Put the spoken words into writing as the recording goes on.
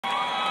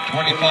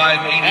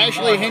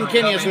Ashley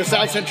Henkenius with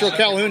South Central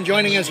Calhoun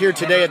joining us here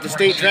today at the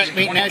state track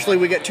meet. And Ashley,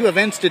 we got two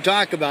events to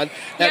talk about.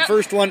 That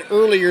first one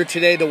earlier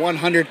today, the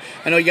 100.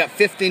 I know you got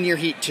fifth in your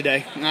heat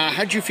today.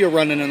 How'd you feel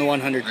running in the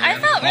 100? I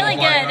felt really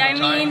good. I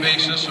mean,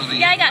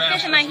 yeah, I got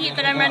fifth in my heat,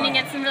 but I'm running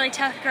against some really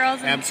tough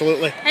girls. And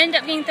absolutely. I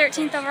ended up being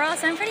 13th overall,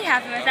 so I'm pretty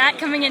happy with that,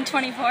 coming in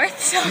 24th.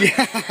 So,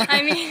 yeah.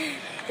 I mean,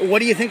 what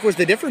do you think was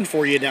the difference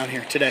for you down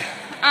here today?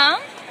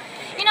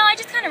 You know, I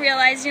just kind of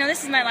realized, you know,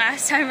 this is my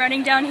last time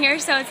running down here,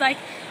 so it's like,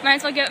 might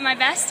as well give it my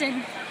best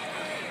and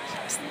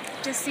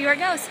just see where it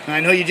goes. I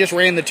know you just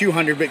ran the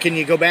 200, but can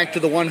you go back to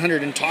the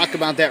 100 and talk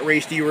about that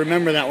race? Do you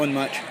remember that one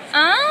much?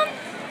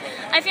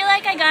 I feel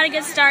like I got a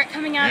good start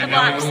coming out of the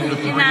blocks in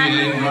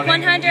that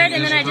 100,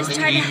 and then I just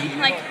tried to,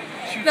 like,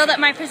 build up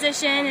my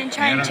position and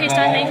try and chase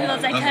down as many people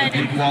as I could,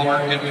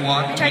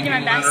 and try to do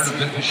my best.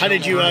 How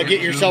did you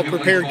get yourself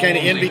prepared kind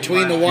of in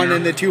between the 1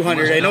 and the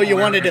 200? I know you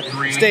wanted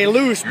to stay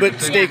loose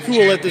but stay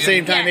cool at the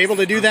same time. Able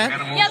to do that?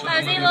 Yep, I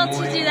was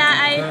able to do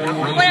that.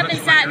 I went up and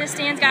sat in the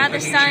stands, got out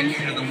of the sun. You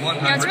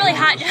know, it's really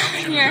hot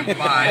down here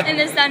in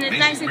the sun. It's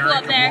nice and cool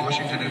up there.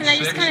 And I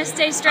just kind of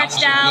stayed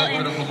stretched out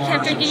and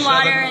kept drinking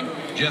water and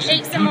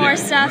ate some more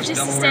stuff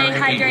just to stay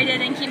hydrated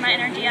and keep my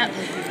energy up.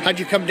 How'd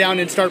you come down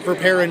and start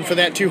preparing for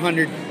that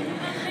 200?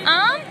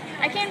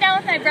 I came down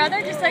with my brother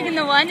just like in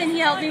the 1, and he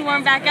helped me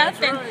warm back up,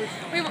 and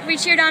we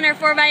cheered on our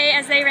 4x8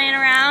 as they ran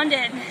around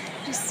and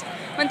just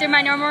went through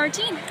my normal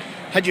routine.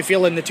 How'd you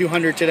feel in the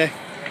 200 today?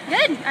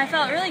 Good. I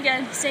felt really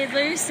good. Stayed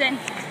loose, and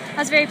I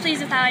was very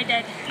pleased with how I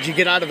did. Did you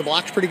get out of the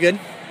blocks pretty good?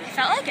 I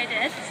felt like I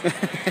did.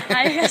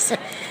 I guess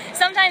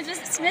sometimes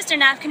Mr.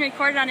 Knapp can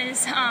record it on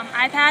his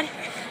iPad,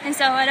 and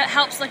so it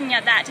helps looking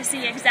at that to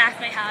see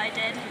exactly how I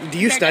did. Do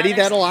you study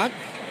that a lot?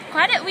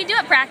 We do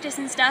at practice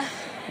and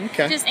stuff.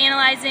 Okay. Just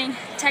analyzing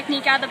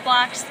technique out of the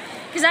blocks,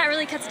 because that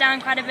really cuts down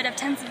quite a bit of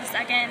tenths of a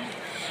second.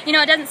 You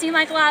know, it doesn't seem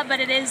like a lot, but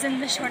it is in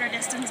the shorter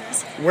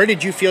distances. Where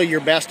did you feel your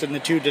best in the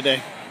 2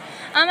 today?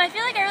 I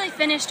feel like I really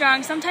finished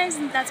strong. Sometimes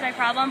that's my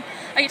problem.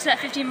 I get to that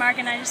 15 mark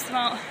and I just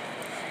won't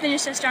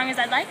finish as strong as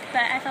I'd like,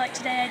 but I felt like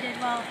today I did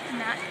well in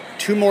that.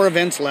 2 more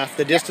events left,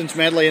 the distance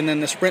medley and then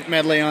the sprint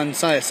medley on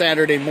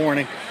Saturday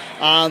morning.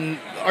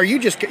 You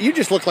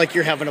just look like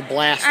you're having a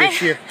blast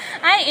this year.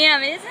 I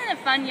am. It isn't a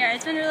fun year.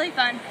 It's been really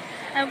fun.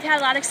 We've had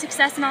a lot of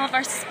success in all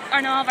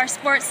of our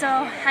sports, so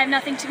I have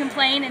nothing to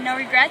complain and no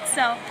regrets.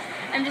 So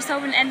I'm just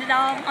hoping to end it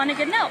all on a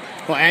good note.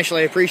 Well,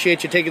 Ashley, I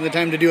appreciate you taking the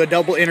time to do a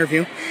double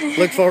interview.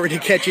 Look forward to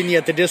catching you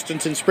at the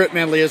distance and sprint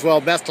medley as well.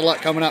 Best of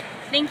luck coming up.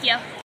 Thank you.